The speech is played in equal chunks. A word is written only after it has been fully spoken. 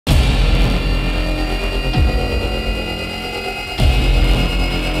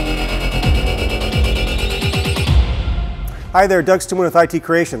Hi there, Doug Stuman with IT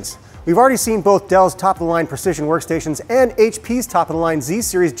Creations. We've already seen both Dell's top-of-the-line precision workstations and HP's top-of-the-line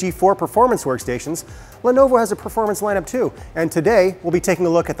Z-Series G4 performance workstations. Lenovo has a performance lineup too, and today we'll be taking a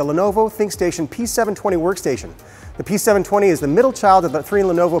look at the Lenovo ThinkStation P720 Workstation. The P720 is the middle child of the three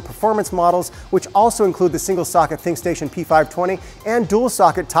Lenovo performance models, which also include the single-socket ThinkStation P520 and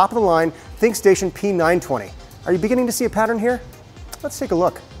dual-socket top-of-the-line ThinkStation P920. Are you beginning to see a pattern here? Let's take a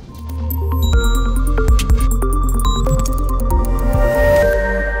look.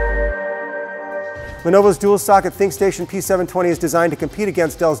 Lenovo's dual-socket ThinkStation P720 is designed to compete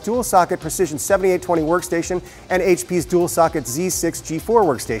against Dell's dual-socket Precision 7820 workstation and HP's dual-socket Z6 G4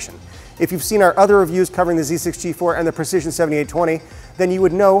 workstation. If you've seen our other reviews covering the Z6 G4 and the Precision 7820, then you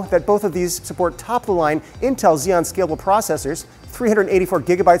would know that both of these support top-of-the-line Intel Xeon Scalable processors, 384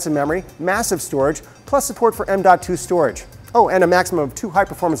 gigabytes of memory, massive storage, plus support for M.2 storage. Oh, and a maximum of 2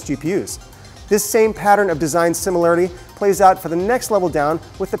 high-performance GPUs. This same pattern of design similarity plays out for the next level down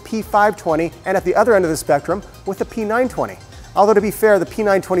with the P520 and at the other end of the spectrum with the P920. Although to be fair, the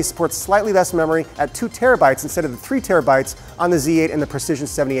P920 supports slightly less memory at 2 terabytes instead of the 3 terabytes on the Z8 and the Precision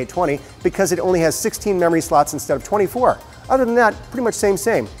 7820 because it only has 16 memory slots instead of 24. Other than that, pretty much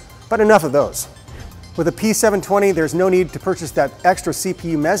same. But enough of those. With the P720, there's no need to purchase that extra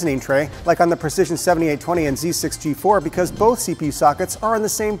CPU mezzanine tray like on the Precision 7820 and Z6 G4 because both CPU sockets are on the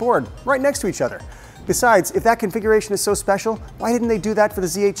same board, right next to each other. Besides, if that configuration is so special, why didn't they do that for the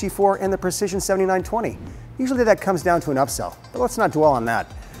Z8 G4 and the Precision 7920? Usually that comes down to an upsell, but let's not dwell on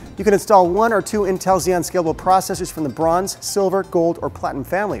that. You can install 1 or 2 Intel Xeon Scalable processors from the Bronze, Silver, Gold, or Platinum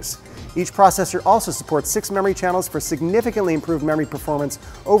families. Each processor also supports 6 memory channels for significantly improved memory performance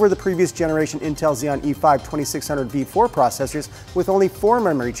over the previous generation Intel Xeon E5 2600V4 processors with only 4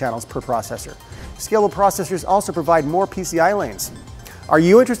 memory channels per processor. Scalable processors also provide more PCI lanes. Are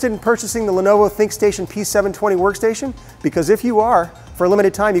you interested in purchasing the Lenovo ThinkStation P720 Workstation? Because if you are, for a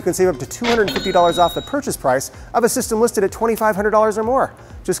limited time you can save up to $250 off the purchase price of a system listed at $2,500 or more.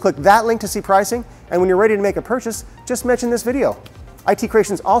 Just click that link to see pricing, and when you're ready to make a purchase, just mention this video. IT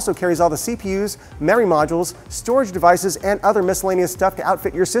Creations also carries all the CPUs, memory modules, storage devices, and other miscellaneous stuff to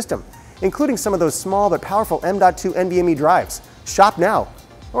outfit your system, including some of those small but powerful M.2 NVMe drives. Shop now,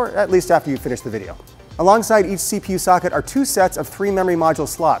 or at least after you finish the video. Alongside each CPU socket are 2 sets of 3 memory module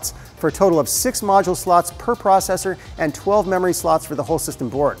slots, for a total of 6 module slots per processor and 12 memory slots for the whole system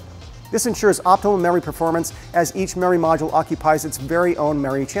board. This ensures optimal memory performance as each memory module occupies its very own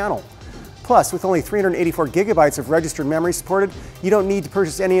memory channel. Plus, with only 384 gigabytes of registered memory supported, you don't need to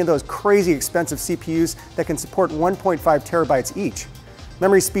purchase any of those crazy expensive CPUs that can support 1.5 terabytes each.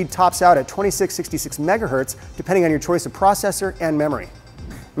 Memory speed tops out at 2666 megahertz, depending on your choice of processor and memory.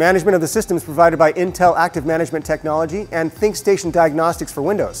 Management of the system is provided by Intel Active Management Technology and ThinkStation Diagnostics for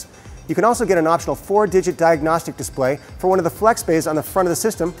Windows. You can also get an optional 4-digit diagnostic display for one of the flex bays on the front of the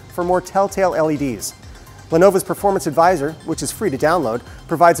system for more telltale LEDs. Lenovo's Performance Advisor, which is free to download,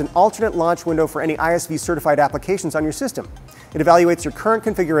 provides an alternate launch window for any ISV-certified applications on your system. It evaluates your current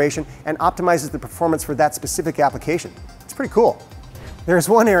configuration and optimizes the performance for that specific application. It's pretty cool. There's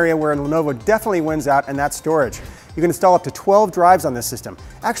one area where Lenovo definitely wins out, and that's storage. You can install up to 12 drives on this system.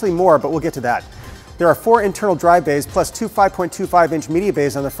 Actually more, but we'll get to that. There are 4 internal drive bays plus 2 5.25-inch media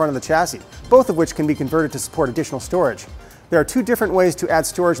bays on the front of the chassis, both of which can be converted to support additional storage. There are 2 different ways to add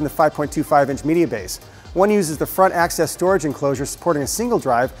storage in the 5.25-inch media bays. One uses the front access storage enclosure supporting a single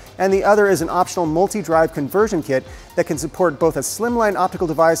drive, and the other is an optional multi-drive conversion kit that can support both a slimline optical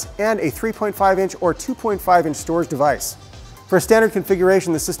device and a 3.5-inch or 2.5-inch storage device. For a standard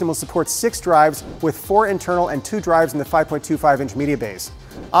configuration, the system will support 6 drives with 4 internal and 2 drives in the 5.25-inch media bays.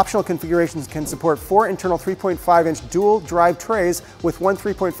 Optional configurations can support 4 internal 3.5-inch dual drive trays with 1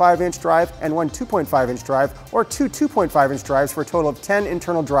 3.5-inch drive and 1 2.5-inch drive, or 2 2.5-inch drives for a total of 10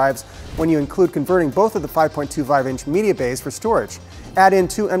 internal drives when you include converting both of the 5.25-inch media bays for storage. Add in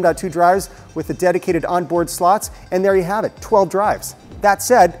 2 M.2 drives with the dedicated onboard slots, and there you have it, 12 drives. That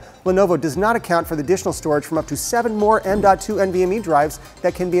said, Lenovo does not account for the additional storage from up to 7 more M.2 NVMe drives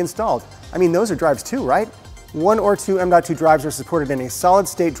that can be installed. I mean, those are drives too, right? 1 or 2 M.2 drives are supported in a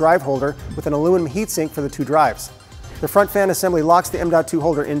solid-state drive holder with an aluminum heatsink for the 2 drives. The front fan assembly locks the M.2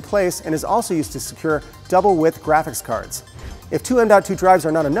 holder in place and is also used to secure double-width graphics cards. If 2 M.2 drives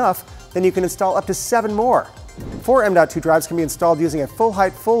are not enough, then you can install up to 7 more. 4 M.2 drives can be installed using a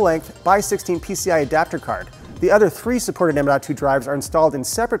full-height, full-length x16 PCI adapter card. The other 3 supported M.2 drives are installed in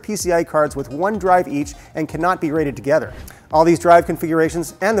separate PCI cards with 1 drive each and cannot be rated together. All these drive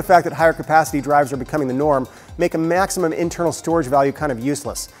configurations and the fact that higher capacity drives are becoming the norm make a maximum internal storage value kind of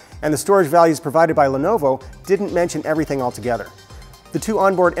useless. And the storage values provided by Lenovo didn't mention everything altogether. The 2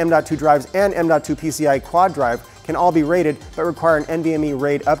 onboard M.2 drives and M.2 PCI quad drive can all be RAIDed but require an NVMe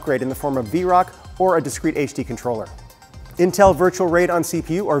RAID upgrade in the form of VROC or a discrete HD controller. Intel Virtual RAID on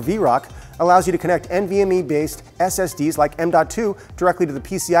CPU, or VROC, allows you to connect NVMe-based SSDs like M.2 directly to the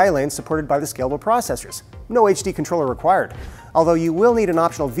PCI lanes supported by the scalable processors. No HD controller required, although you will need an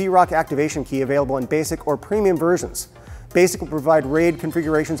optional VROC activation key available in basic or premium versions. Basic will provide RAID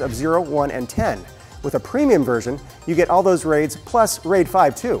configurations of 0, 1, and 10. With a premium version, you get all those RAIDs plus RAID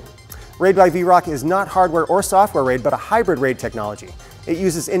 5 too. RAID by VROC is not hardware or software RAID, but a hybrid RAID technology. It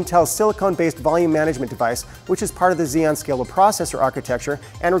uses Intel's silicon-based volume management device, which is part of the Xeon Scalable processor architecture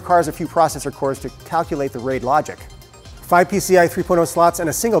and requires a few processor cores to calculate the RAID logic. 5 PCI 3.0 slots and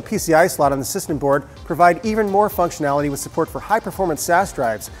a single PCI slot on the system board provide even more functionality with support for high-performance SAS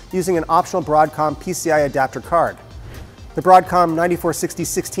drives using an optional Broadcom PCI adapter card. The Broadcom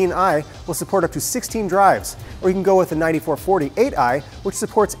 9460-16i will support up to 16 drives, or you can go with the 9440-8i, which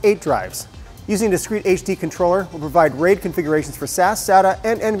supports 8 drives. Using a discrete HD controller will provide RAID configurations for SAS, SATA,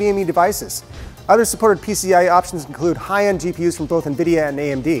 and NVMe devices. Other supported PCI options include high-end GPUs from both NVIDIA and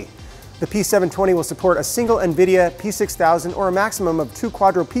AMD. The P720 will support a single NVIDIA P6000 or a maximum of 2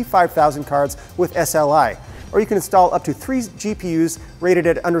 Quadro P5000 cards with SLI, or you can install up to 3 GPUs rated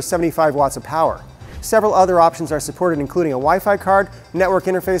at under 75 watts of power. Several other options are supported, including a Wi-Fi card, network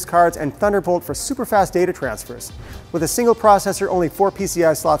interface cards, and Thunderbolt for super-fast data transfers. With a single processor, only 4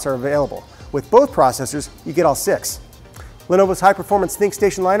 PCI slots are available. With both processors, you get all 6. Lenovo's high-performance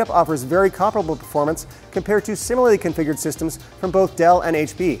ThinkStation lineup offers very comparable performance compared to similarly configured systems from both Dell and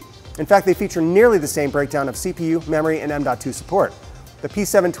HP. In fact, they feature nearly the same breakdown of CPU, memory, and M.2 support. The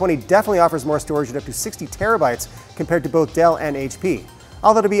P720 definitely offers more storage at up to 60 terabytes compared to both Dell and HP.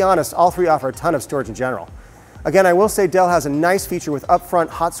 Although, to be honest, all three offer a ton of storage in general. Again, I will say Dell has a nice feature with upfront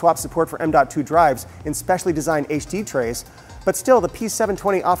hot swap support for M.2 drives in specially designed HD trays, but still the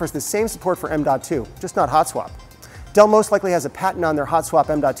P720 offers the same support for M.2, just not hot swap. Dell most likely has a patent on their hot swap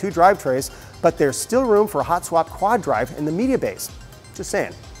M.2 drive trays, but there's still room for a hot swap quad drive in the media base. Just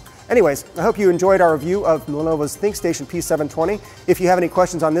saying. Anyways, I hope you enjoyed our review of Lenovo's ThinkStation P720. If you have any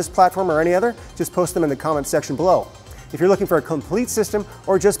questions on this platform or any other, just post them in the comments section below. If you're looking for a complete system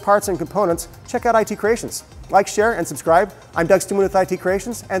or just parts and components, check out IT Creations. Like, share, and subscribe. I'm Doug Stuman with IT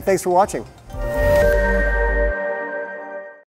Creations, and thanks for watching.